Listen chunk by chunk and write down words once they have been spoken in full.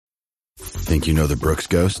Think you know the Brooks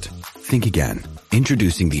Ghost? Think again.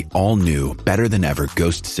 Introducing the all-new, better-than-ever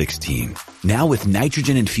Ghost 16. Now with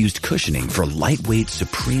nitrogen-infused cushioning for lightweight,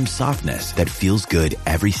 supreme softness that feels good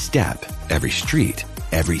every step, every street,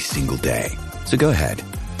 every single day. So go ahead,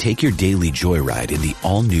 take your daily joyride in the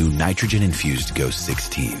all-new nitrogen-infused Ghost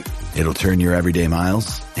 16. It'll turn your everyday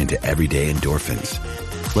miles into everyday endorphins.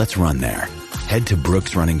 Let's run there. Head to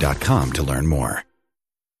brooksrunning.com to learn more.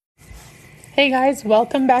 Hey guys,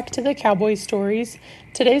 welcome back to the Cowboy Stories.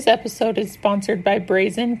 Today's episode is sponsored by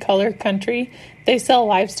Brazen Color Country. They sell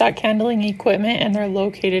livestock handling equipment and they're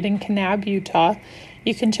located in Kanab, Utah.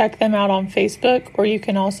 You can check them out on Facebook, or you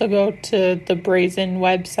can also go to the Brazen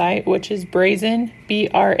website, which is brazen,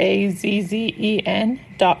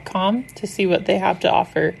 BRAZZEN.com, to see what they have to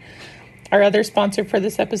offer. Our other sponsor for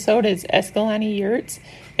this episode is Escalante Yurts.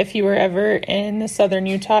 If you were ever in the southern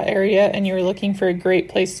Utah area and you're looking for a great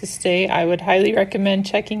place to stay, I would highly recommend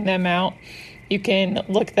checking them out. You can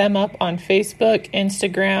look them up on Facebook,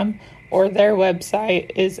 Instagram, or their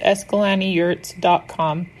website is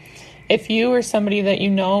escalanteyurts.com. If you or somebody that you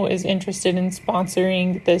know is interested in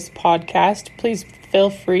sponsoring this podcast, please feel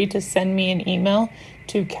free to send me an email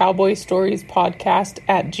to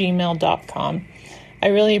cowboystoriespodcast@gmail.com. I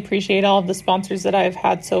really appreciate all of the sponsors that I've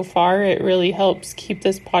had so far. It really helps keep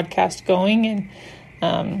this podcast going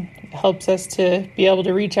and helps us to be able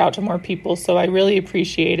to reach out to more people. So I really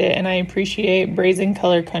appreciate it. And I appreciate Brazen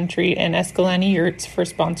Color Country and Escalante Yurts for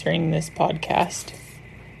sponsoring this podcast.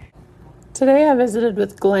 Today I visited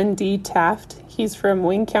with Glenn D. Taft. He's from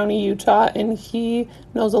Wing County, Utah, and he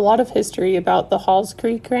knows a lot of history about the Halls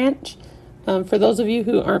Creek Ranch. For those of you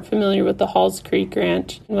who aren't familiar with the Halls Creek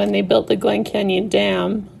Ranch, when they built the Glen Canyon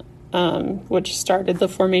Dam, which started the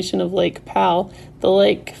formation of Lake Powell, the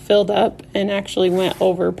lake filled up and actually went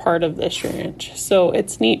over part of this ranch. So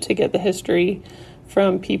it's neat to get the history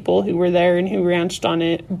from people who were there and who ranched on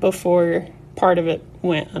it before part of it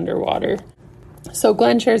went underwater. So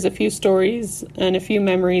Glenn shares a few stories and a few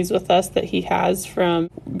memories with us that he has from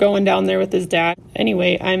going down there with his dad.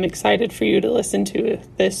 Anyway, I'm excited for you to listen to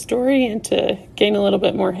this story and to gain a little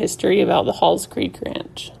bit more history about the Halls Creek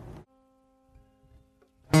Ranch.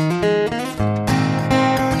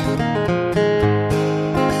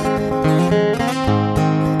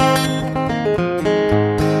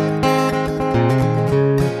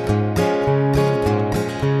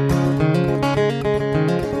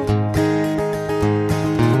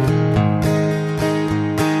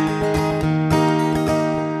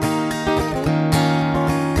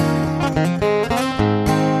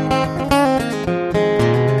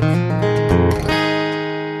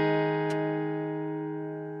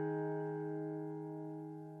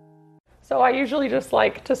 So I usually just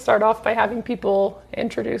like to start off by having people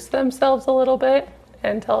introduce themselves a little bit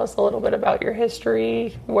and tell us a little bit about your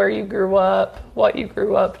history, where you grew up, what you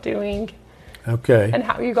grew up doing, okay, and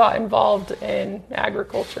how you got involved in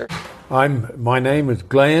agriculture. My name is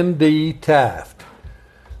Glenn D. Taft.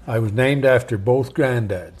 I was named after both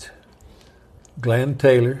granddads, Glenn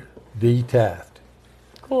Taylor, D. Taft.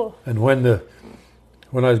 Cool. And when I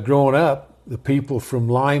was growing up, the people from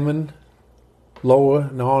Lyman, Loa,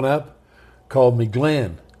 and on up called me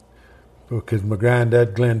Glenn, because my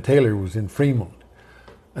granddad, Glenn Taylor, was in Fremont.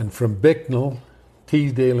 And from Bicknell,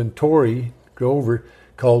 Teasdale, and Torrey, Grover,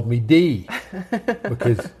 called me D,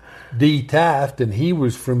 because D. Taft, and he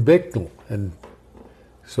was from Bicknell. And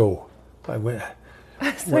so I went...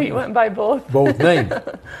 So you went by both? Both names.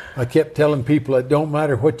 I kept telling people it don't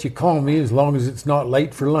matter what you call me as long as it's not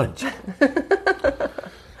late for lunch.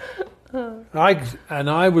 I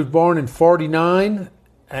was born in 1949,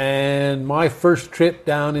 and my first trip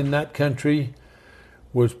down in that country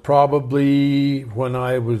was probably in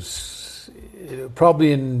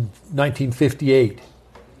 1958.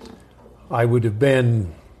 I would have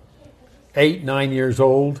been 8, 9 years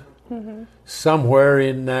old, somewhere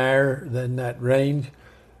in there, in that range,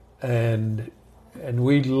 and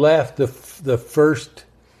we left the first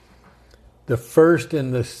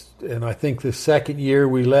and I think the second year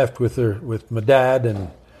we left with my dad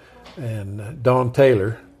and Don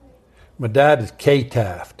Taylor. My dad is K.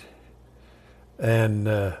 Taft, and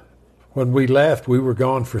when we left, we were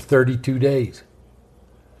gone for 32 days.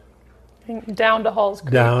 Down to Halls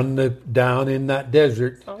Creek. Down in that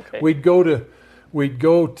desert. Okay. We'd go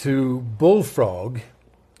to Bullfrog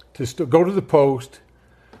to go to the post,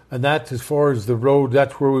 and that's as far as the road.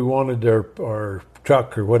 That's where we wanted our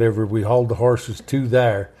truck or whatever. We hauled the horses to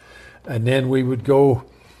there, and then we would go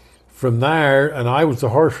from there. And I was the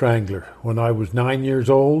horse wrangler when I was 9 years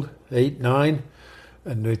old, 8, 9,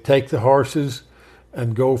 and we'd take the horses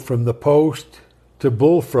and go from the post to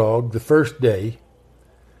Bullfrog the first day,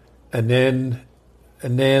 and then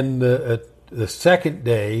the second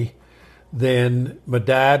day, then my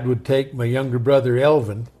dad would take my younger brother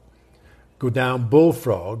Elvin, go down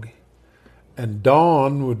Bullfrog, and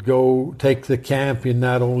Don would go take the camp in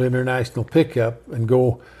that old international pickup and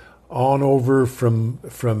go on over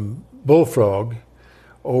from Bullfrog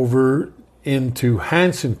over into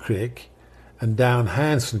Hanson Creek and down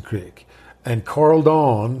Hanson Creek. And Carl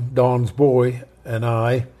Don's boy, and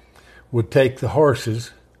I would take the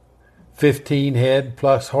horses, 15 head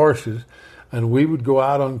plus horses, and we would go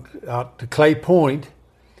out to Clay Point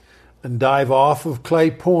and dive off of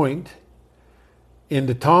Clay Point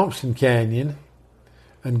into Thompson Canyon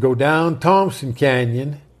and go down Thompson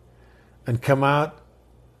Canyon and come out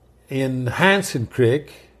in Hanson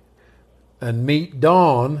Creek and meet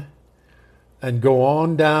Don and go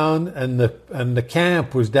on down, and the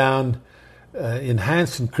camp was down in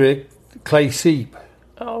Hanson Creek, Clay Seep.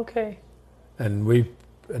 Oh, okay.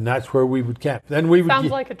 And that's where we would camp. Then we would.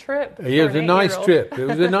 Sounds like a trip. It was a nice trip. It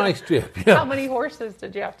was a nice trip. Yeah. How many horses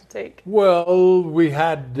did you have to take? Well, we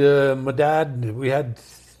had my dad. We had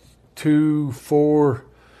 2, 4,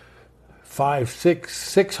 5,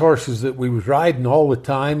 6 horses that we was riding all the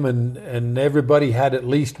time, and everybody had at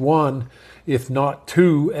least one, if not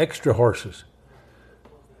 2, extra horses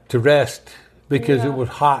to rest because it was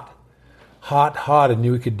hot, and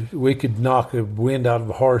we could knock the wind out of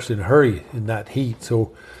a horse in a hurry in that heat.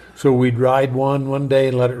 So we'd ride one day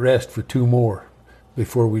and let it rest for 2 more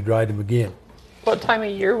before we'd ride him again. What time of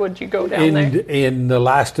year would you go down there? In the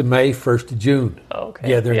last of May, 1st of June. Okay.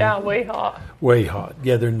 Gathering, way hot. Way hot,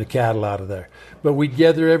 gathering the cattle out of there. But we'd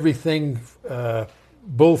gather everything,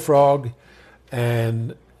 Bullfrog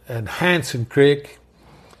and Hanson Creek,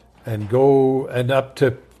 and go and up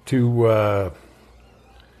to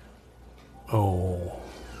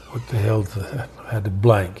what the hell's that? I had to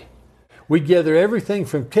blank. We'd gather everything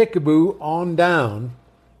from Tickaboo on down.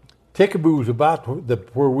 Tickaboo was about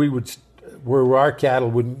where our cattle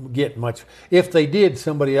wouldn't get much. If they did,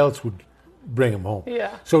 somebody else would bring them home.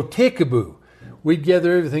 Yeah. So Tickaboo, we'd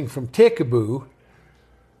gather everything from Tickaboo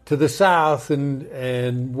to the south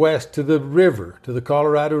and west to the river, to the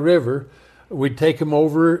Colorado River. We'd take them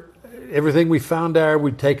over. Everything we found there,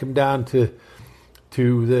 we'd take them down to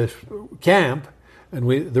this camp,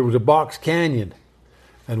 and there was a box canyon,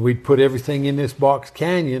 and we'd put everything in this box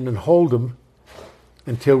canyon and hold them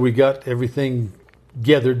until we got everything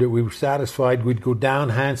gathered that we were satisfied. We'd go down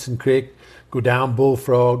Hanson Creek, go down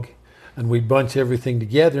Bullfrog, and we'd bunch everything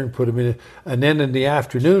together and put them in it. And then in the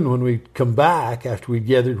afternoon, when we'd come back after we'd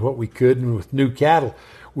gathered what we could and with new cattle,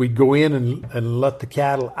 we'd go in and let the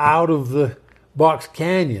cattle out of the box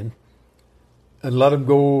canyon and let them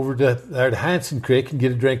go over to Hanson Creek and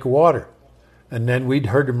get a drink of water. And then we'd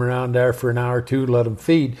herd them around there for an hour or two, let them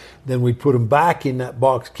feed. Then we'd put them back in that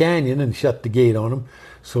box canyon and shut the gate on them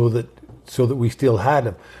so that we still had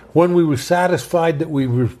them. When we were satisfied that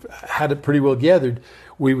had it pretty well gathered,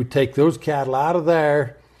 we would take those cattle out of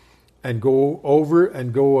there and go over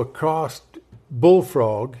and go across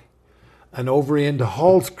Bullfrog and over into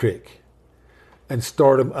Halls Creek and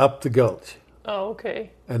start them up the gulch. Oh, okay.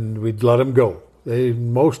 And we'd let them go.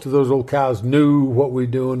 Most of those old cows knew what we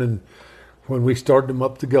were doing, and when we started them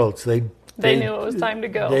up the gulch, they knew it was time to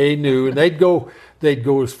go. They knew, and they'd go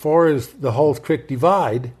as far as the Halls Creek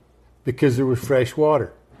Divide because there was fresh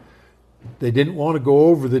water. They didn't want to go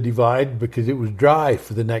over the divide because it was dry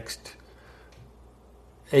for the next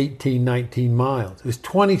 18, 19 miles. It was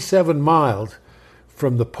 27 miles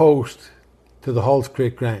from the post to the Halls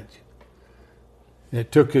Creek Ranch. And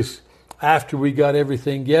it took us, after we got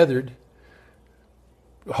everything gathered,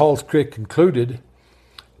 Halls Creek included,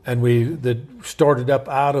 and we started up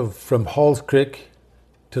from Halls Creek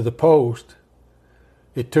to the post.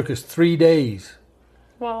 It took us 3 days.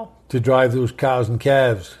 Wow. To drive those cows and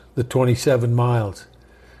calves the 27 miles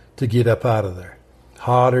to get up out of there.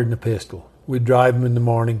 Hotter than a pistol. We'd drive them in the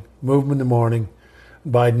morning, move them in the morning.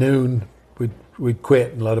 By noon, we'd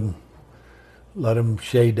quit and let them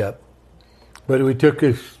shade up. But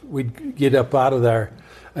we'd get up out of there.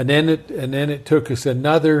 And then it took us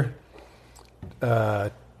another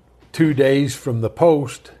 2 days from the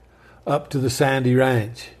post up to the Sandy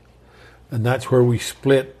Ranch, and that's where we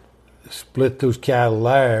split those cattle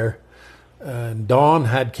there. And Don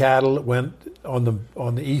had cattle that went on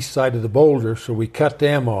the east side of the boulder, so we cut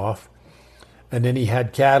them off. And then he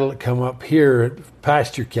had cattle that come up here,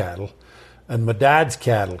 pasture cattle, and my dad's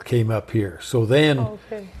cattle came up here. So then,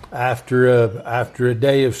 after a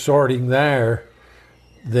day of sorting there,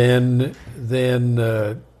 then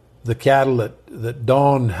the cattle that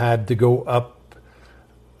Don had to go up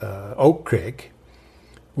Oak Creek,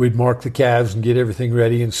 we'd mark the calves and get everything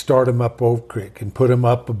ready and start them up Oak Creek and put them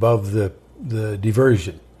up above the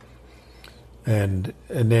diversion. And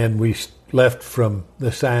then we left from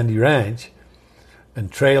the Sandy Ranch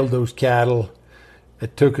and trailed those cattle.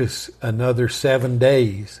 It took us another 7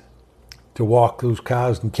 days to walk those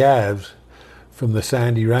cows and calves from the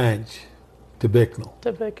Sandy Ranch to Bicknell.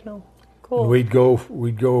 Cool. And we'd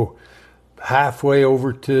go halfway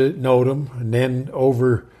over to Nodum and then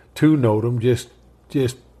over to Nodum, just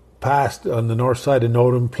past on the north side of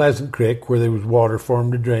Nodum, Pleasant Creek, where there was water for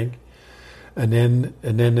them to drink. And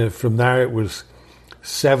then from there it was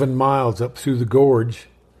 7 miles up through the gorge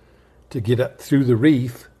to get up through the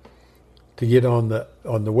reef, to get on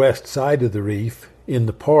the west side of the reef in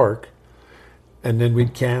the park, and then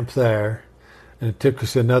we'd camp there. And it took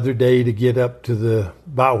us another day to get up to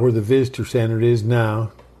about where the visitor center is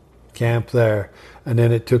now, camp there, and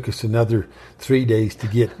then it took us another 3 days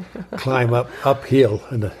to climb uphill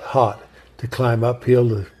and hot to climb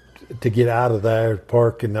uphill to get out of there,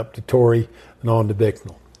 park and up to Torrey and on to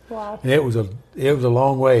Bicknell. Wow! And it was a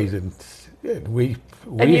long ways, and we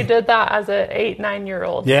and you did that as an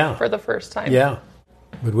 8-9-year-old, yeah, for the first time. Yeah,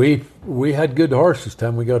 but we had good horses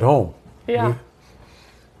time we got home. Yeah,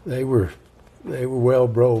 they were well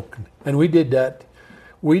broke, and we did that.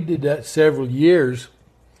 We did that several years.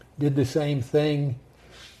 Did the same thing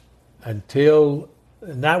until,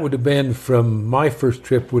 and that would have been from my first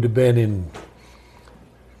trip would have been in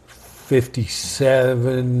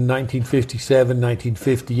 1957,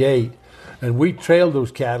 1958. And we trailed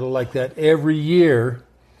those cattle like that every year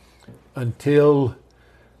until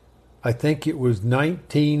I think it was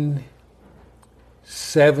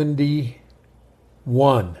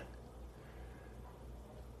 1971.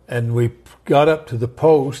 And we got up to the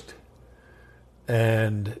post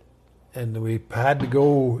and we had to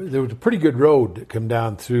go. There was a pretty good road that come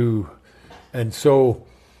down through, and so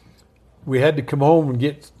we had to come home and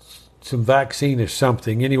get some vaccine or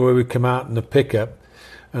something. Anyway, we come out in the pickup,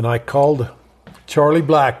 and I called Charlie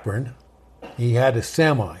Blackburn. He had a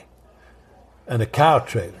semi and a cow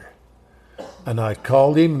trailer, and I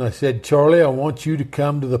called him and I said, Charlie, I want you to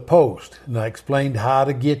come to the post. And I explained how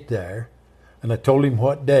to get there, and I told him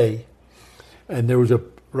what day. And there was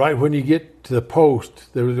right when you get to the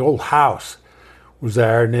post, there was an old house was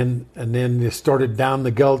there, and then they started down the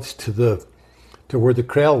gulch to where the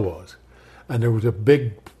Krell was, and there was a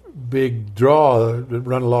big draw that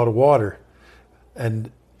run a lot of water, and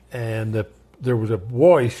there was a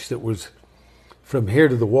wash that was from here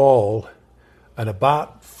to the wall, and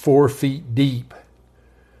about 4 feet deep,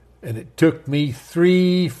 and it took me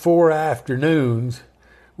 3-4 afternoons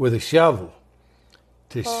with a shovel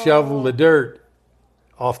to shovel the dirt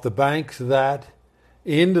off the banks of that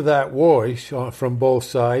into that wash from both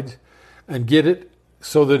sides, and get it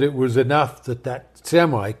so that it was enough that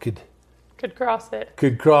semi could cross it.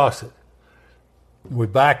 We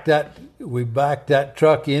backed that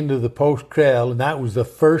truck into the post Krell, and that was the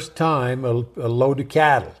first time a load of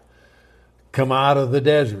cattle come out of the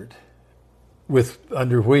desert with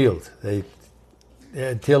under wheels.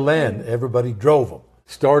 Until then, everybody drove them.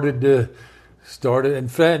 Started, and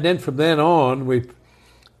then from then on, we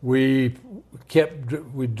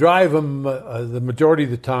drive them the majority of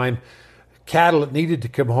the time. Cattle that needed to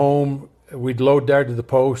come home, we'd load there to the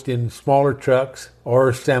post in smaller trucks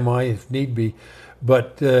or semi if need be.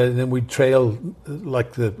 But then we'd trail,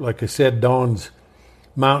 like I said, Don's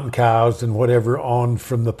mountain cows and whatever on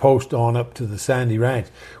from the post on up to the Sandy Ranch,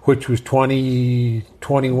 which was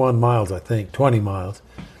 21 miles, I think, 20 miles.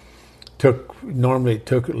 Normally it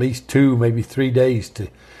took at least 2, maybe 3 days to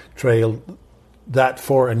trail that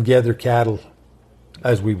far and gather cattle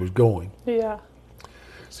as we was going. Yeah.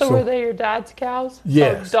 So were they your dad's cows?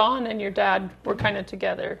 Yes. So Don and your dad were kind of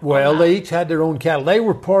together. Well, they each had their own cattle. They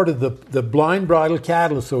were part of the Blind Bridle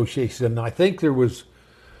Cattle Association. And I think there was,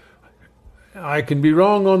 I can be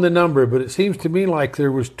wrong on the number, but it seems to me like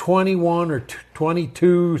there was 21 or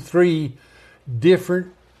 22, 3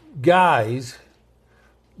 different guys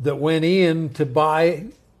that went in to buy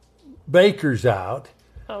Bakers out.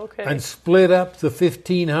 Okay. And split up the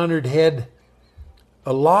 1,500 head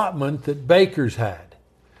allotment that Bakers had.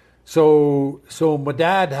 So my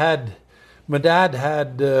dad had I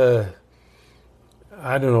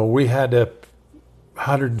don't know, we had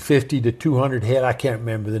 150 to 200 head. I can't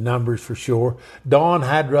remember the numbers for sure. Don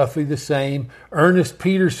had roughly the same. Ernest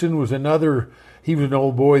Peterson was another. He was an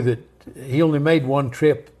old boy that he only made one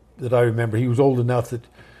trip that I remember. He was old enough that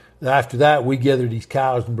after that we gathered these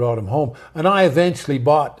cows and brought them home. And I eventually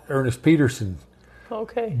bought Ernest Peterson.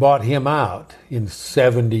 Okay. Bought him out in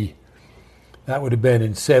 70. That would have been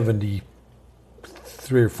in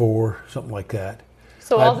 73 or 4, something like that.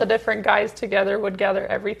 So all the different guys together would gather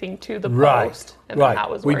everything to the post, and then that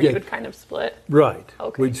was where you would kind of split. Right.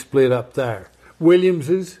 Okay. We'd split up there.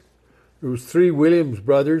 Williamses, there was 3 Williams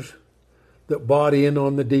brothers that bought in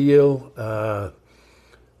on the deal.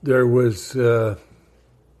 There was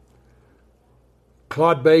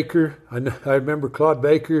Claude Baker. I remember Claude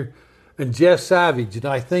Baker and Jess Savage, and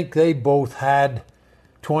I think they both had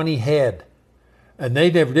 20 head. And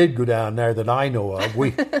they never did go down there that I know of.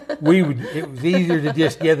 We would. It was easier to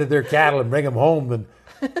just gather their cattle and bring them home than,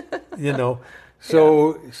 you know.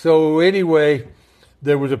 So anyway,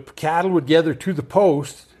 there was a cattle would gather to the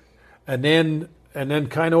post, and then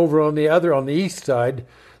kind of over on the east side,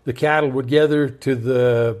 the cattle would gather to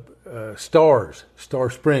the Star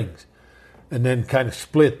Springs, and then kind of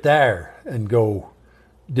split there and go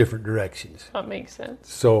different directions. That makes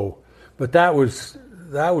sense. So, but that was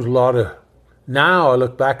a lot of. Now I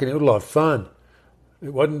look back and it was a lot of fun.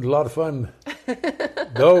 It wasn't a lot of fun,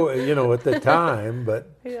 though, you know, at the time. But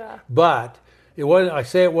it wasn't. I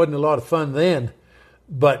say it wasn't a lot of fun then,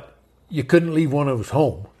 but you couldn't leave one of us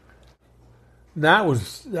home. That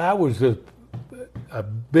was a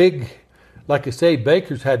big, like I say,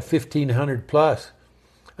 Baker's had 1,500 plus,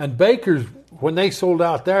 and Baker's when they sold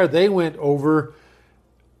out there, they went over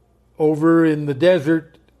in the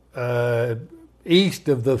desert. East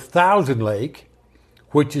of the Thousand Lake,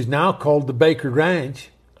 which is now called the Baker Ranch.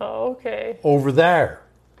 Oh, okay. Over there.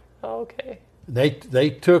 Okay. They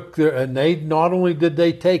took their, and they not only did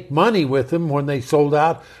they take money with them when they sold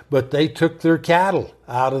out, but they took their cattle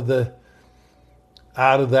out of there,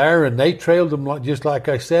 and they trailed them just like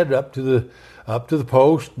I said up to the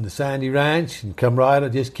post and the Sandy Ranch, and come right.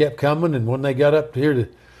 It just kept coming, and when they got up to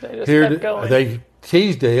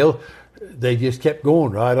Teasdale. They just kept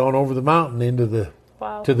going right on over the mountain into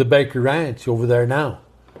to the Baker Ranch over there now.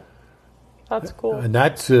 That's cool. And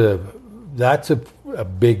that's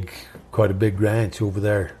quite a big ranch over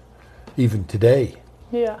there, even today.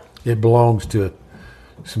 Yeah. It belongs to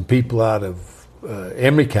some people out of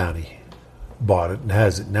Emery County, bought it and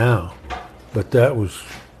has it now. But that was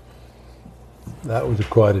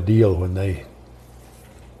quite a deal when they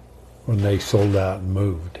sold out and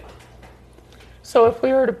moved. So if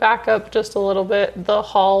we were to back up just a little bit, the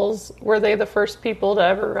Halls, were they the first people to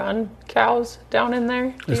ever run cows down in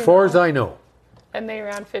there? As far as I know. And they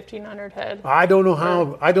ran 1,500 head. I don't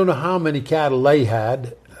know how many cattle they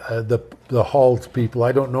had, the Halls people.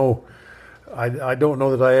 I don't know. I don't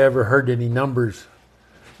know that I ever heard any numbers,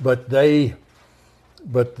 but they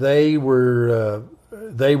were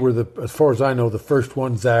the, as far as I know, the first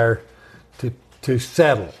ones there to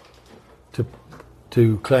settle,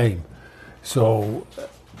 to claim. So,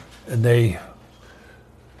 and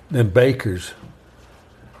then Bakers.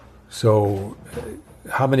 So,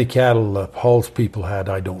 how many cattle Hall's people had,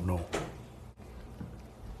 I don't know.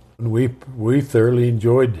 And we thoroughly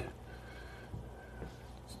enjoyed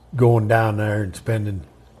going down there and spending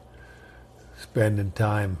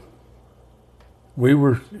time.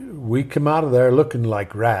 We come out of there looking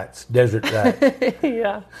like rats, desert rats.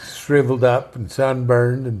 Yeah. Shriveled up and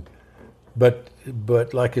sunburned, but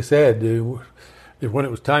like I said, when it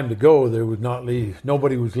was time to go,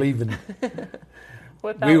 nobody was leaving.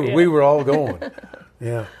 We were all going.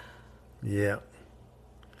 Yeah.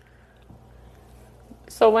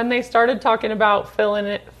 So when they started talking about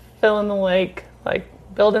filling the lake, like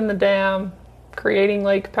building the dam, creating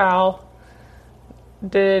Lake Powell,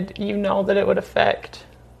 did you know that it would affect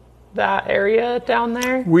that area down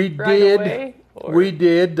there? We did. We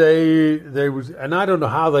did. They was, and I don't know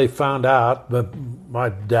how they found out, but my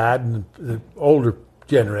dad and the older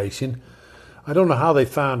generation, I don't know how they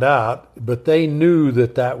found out, but they knew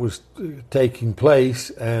that was taking place,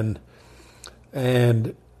 and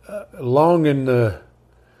long in the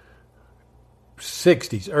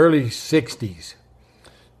 60s, early 60s,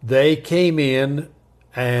 they came in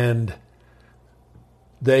and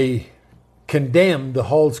they condemned the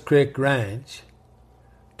Halls Creek Ranch,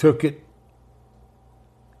 took it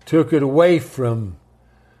away from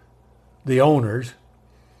the owners,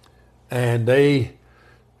 and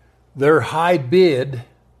their high bid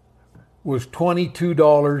was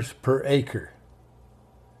 $22 per acre.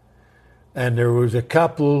 And there was a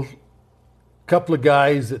couple of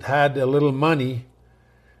guys that had a little money,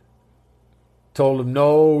 told them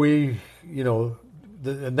no,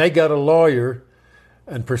 and they got a lawyer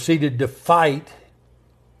and proceeded to fight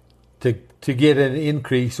to get an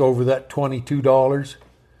increase over that $22.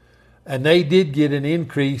 And they did get an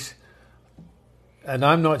increase, and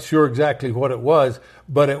I'm not sure exactly what it was,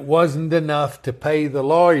 but it wasn't enough to pay the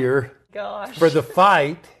lawyer for the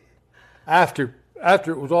fight. After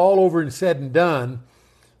it was all over and said and done,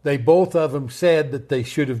 they both of them said that they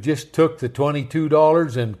should have just took the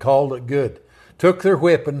 $22 and called it good. Took their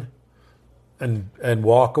whipping and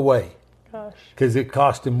walk away. Gosh. Because it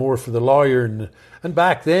cost them more for the lawyer. And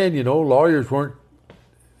back then, you know, lawyers weren't,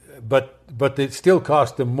 but it still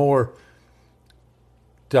cost them more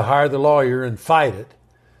to hire the lawyer and fight it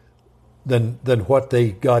than what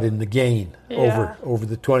they got in the gain over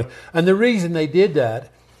the 20. And the reason they did that,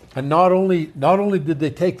 and not only did they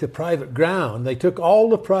take the private ground, they took all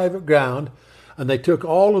the private ground and they took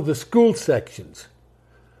all of the school sections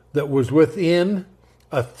that was within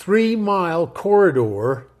a 3-mile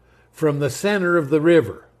corridor from the center of the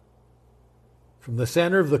river, from the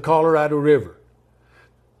center of the Colorado River.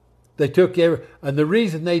 They took and the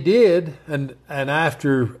reason they did, and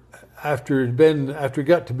after it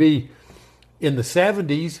got to be in the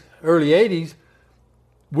 70s, early 80s,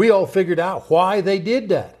 we all figured out why they did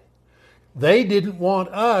that. They didn't want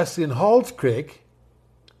us in Halls Creek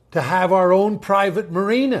to have our own private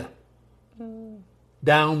marina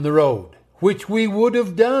down the road, which we would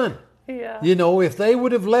have done. Yeah. You know, if they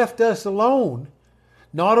would have left us alone,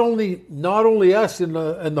 not only us in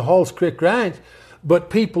the Halls Creek Ranch, but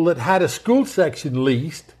people that had a school section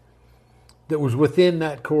leased that was within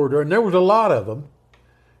that corridor, and there was a lot of them,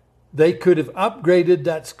 they could have upgraded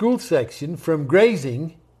that school section from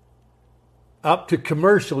grazing up to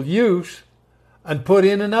commercial use and put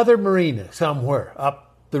in another marina somewhere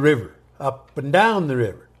up the river, up and down the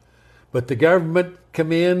river. But the government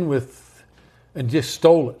come in and just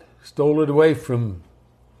stole it away from,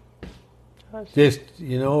 they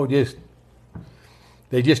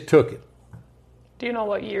just took it. Do you know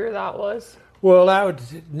what year that was? Well,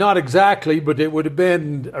 not exactly, but it would have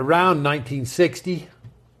been around 1960.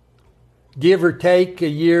 Give or take a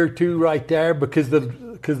year or two right there, because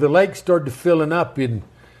the lake started filling up in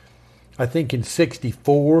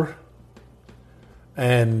 64,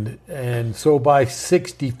 and so by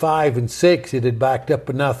 65 and 6 it had backed up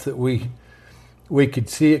enough that we could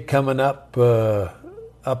see it coming up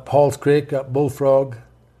Halls Creek, up Bullfrog.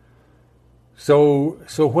 So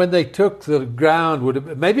when they took the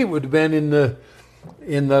ground, maybe it would have been in the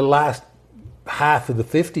last half of the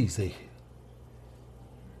 50s.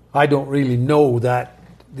 I don't really know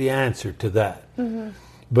the answer to that. Mm-hmm.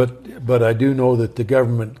 But I do know that the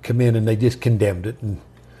government come in and they just condemned it and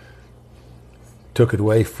took it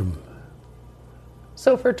away from.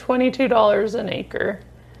 So for $22 an acre,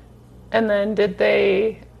 and then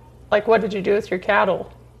what did you do with your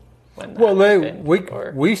cattle? Well,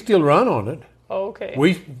 we still run on it. Oh, okay.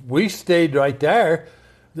 We stayed right there.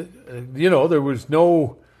 You know, there was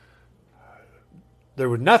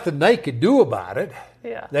nothing they could do about it.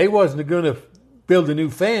 Yeah. They wasn't going to build a new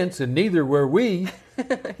fence, and neither were we.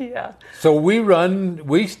 Yeah. So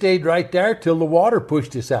we stayed right there till the water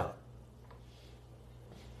pushed us out.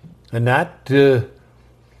 And that was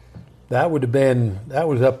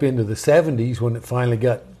up into the 70s when it finally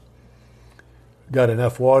got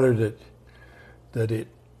enough water that it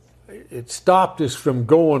stopped us from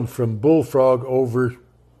going from Bullfrog over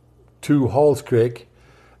to Halls Creek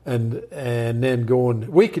and then going.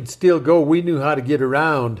 We could still go. We knew how to get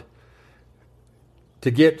around to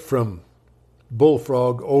get from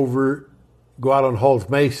Bullfrog over, go out on Halls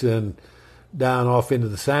Mesa and down off into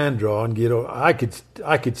the sand draw and get over. I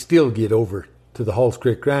could still get over to the Halls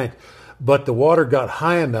Creek Ranch, but the water got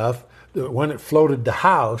high enough that when it floated the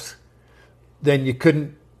house, then you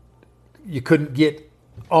couldn't get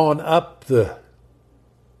on up the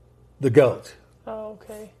gulch. Oh,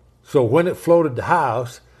 okay. So when it floated the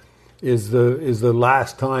house is the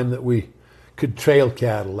last time that we could trail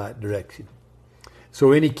cattle that direction.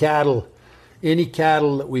 So any cattle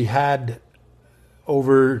that we had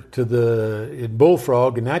over to in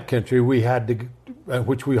Bullfrog in that country, we had to,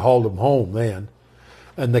 which we hauled them home then,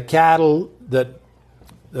 and the cattle that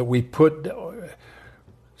we put.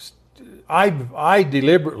 I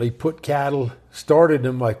deliberately put cattle, started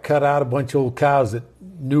them. I cut out a bunch of old cows that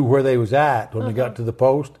knew where they was at when they got to the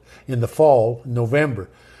post in the fall, in November.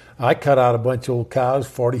 I cut out a bunch of old cows,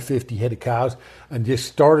 40, 50 head of cows, and just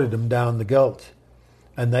started them down the gulch.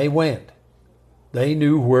 And they went. They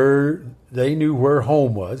knew where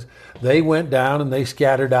home was. They went down and they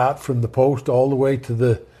scattered out from the post all the way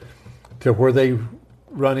to where they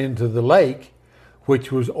run into the lake,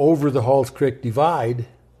 which was over the Halls Creek Divide,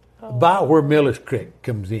 about where Miller's Creek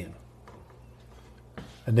comes in.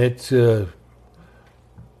 And it's and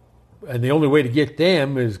the only way to get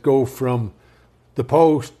them is go from the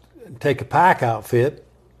post and take a pack outfit,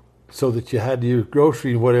 so that you had your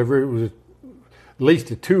grocery and whatever. It was at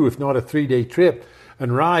least a 2, if not a 3-day trip,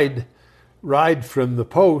 and ride from the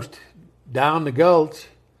post down the gulch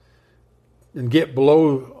and get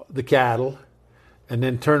below the cattle, and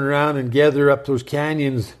then turn around and gather up those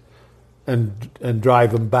canyons and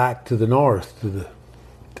drive them back to the north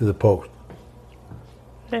to the post.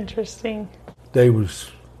 Interesting. They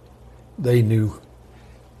knew.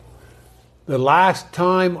 The last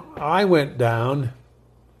time I went down,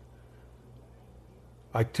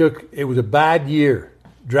 it was a bad year,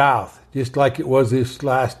 drought, just like it was this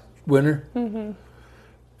last winter. Mm-hmm.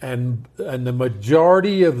 And the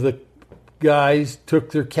majority of the guys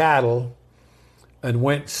took their cattle and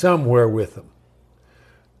went somewhere with them.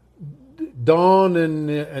 Don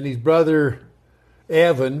and his brother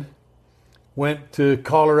Evan went to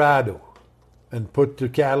Colorado and put their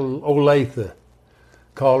cattle, Olathe,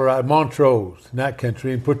 Colorado, Montrose, in that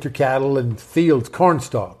country, and put their cattle in fields, corn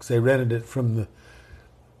stalks. They rented it from the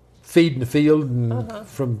feed in the field,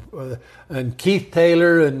 and and Keith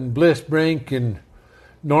Taylor and Bliss Brink and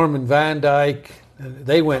Norman Van Dyke,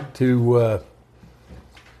 they went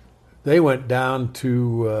down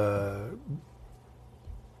to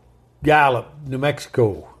Gallup, New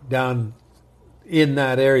Mexico, down in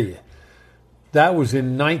that area. That was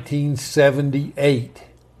in 1978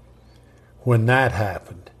 when that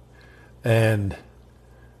happened. And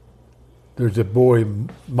there's a boy,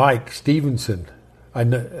 Mike Stevenson, I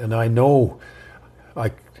know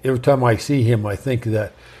every time I see him, I think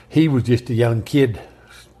that he was just a young kid,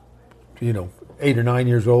 8 or 9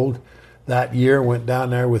 years old. That year went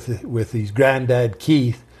down there with his granddad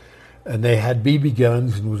Keith, and they had BB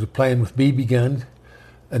guns and was playing with BB guns,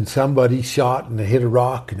 and somebody shot and it hit a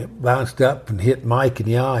rock and it bounced up and hit Mike in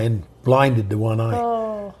the eye and blinded the one eye.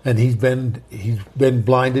 Oh. And he's been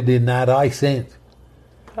blinded in that eye since.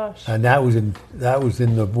 Gosh. And that was in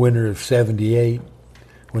the winter of '78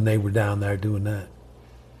 when they were down there doing that.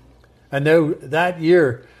 And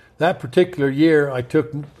that particular year, I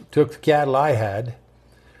took the cattle I had,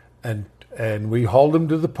 and we hauled them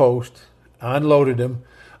to the post, unloaded them,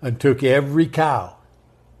 and took every cow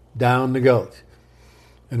down the gulch.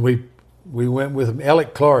 And we went with them.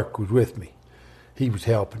 Alec Clark was with me. He was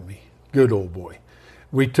helping me. Good old boy.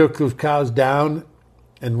 We took those cows down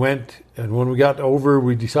and went, and when we got over,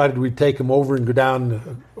 we decided we'd take them over and go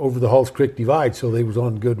down over the Halls Creek Divide, so they was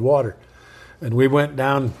on good water. And we went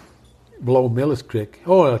down below Millis Creek.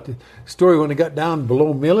 Oh, the story when I got down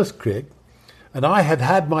below Millis Creek, and I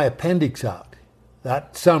had my appendix out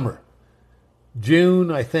that summer, June,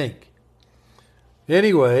 I think.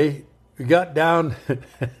 Anyway, we got down below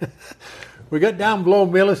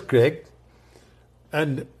Millis Creek,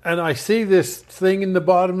 and I see this thing in the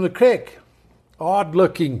bottom of the creek,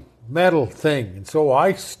 odd-looking metal thing. And so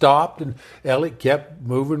I stopped, and Elliot kept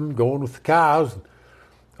moving, going with the cows. And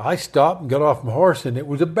I stopped and got off my horse, and it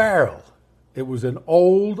was a barrel. It was an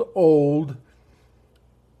old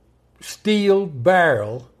steel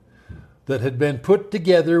barrel that had been put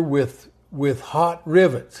together with hot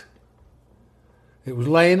rivets. It was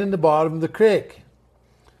laying in the bottom of the creek.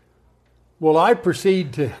 Well, I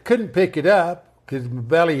couldn't pick it up because my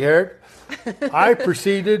belly hurt. I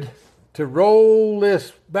proceeded to roll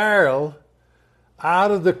this barrel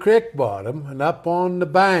out of the creek bottom and up on the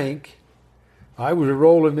bank. I was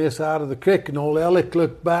rolling this out of the creek, and old Alec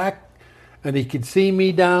looked back, and he could see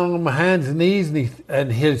me down on my hands and knees,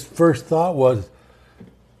 and his first thought was,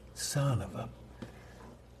 son of a...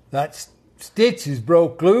 That stitch is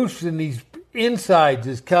broke loose, and these insides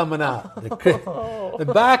is coming out.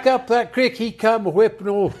 And back up that creek, he come whipping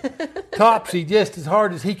old Topsy just as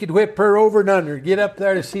hard as he could whip her over and under, get up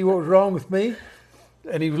there to see what was wrong with me.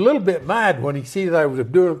 And he was a little bit mad when he see that I was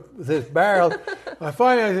doing with this barrel. I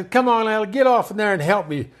said, come on, Al, get off in there and help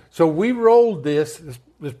me. So we rolled this.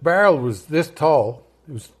 This barrel was this tall.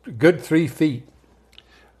 It was a good 3 feet.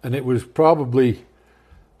 And it was probably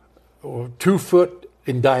 2 foot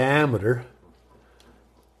in diameter.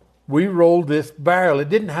 We rolled this barrel. It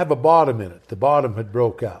didn't have a bottom in it. The bottom had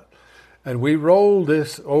broke out. And we rolled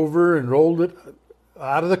this over and rolled it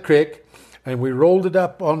out of the creek, and we rolled it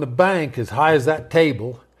up on the bank as high as that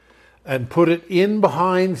table and put it in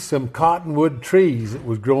behind some cottonwood trees that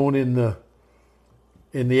was growing in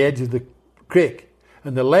the edge of the creek.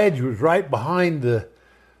 And the ledge was right behind the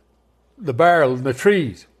barrel and the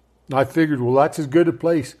trees. And I figured, well, that's as good a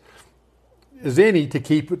place as any to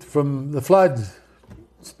keep it from the floods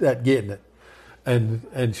that getting it.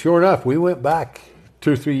 And sure enough, we went back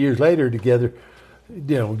 2 or 3 years later together,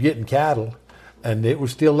 getting cattle, and it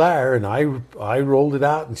was still there. And I rolled it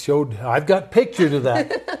out and showed. I've got pictures of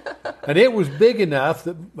that, and it was big enough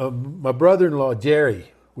that my brother-in-law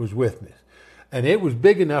Jerry was with me, and it was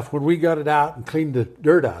big enough when we got it out and cleaned the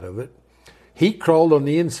dirt out of it. He crawled on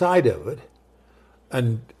the inside of it,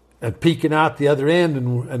 and and peeking out the other end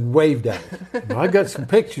and waved at it. Now, I got some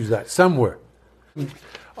pictures of that somewhere.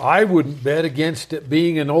 I wouldn't bet against it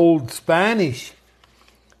being an old Spanish,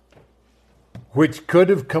 which could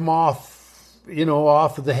have come off,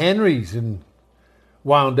 off of the Henrys and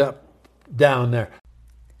wound up down there.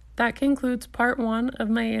 That concludes part 1 of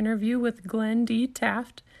my interview with Glenn D.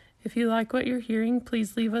 Taft. If you like what you're hearing,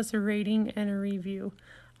 please leave us a rating and a review.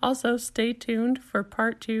 Also, stay tuned for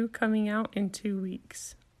part 2 coming out in 2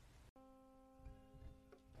 weeks.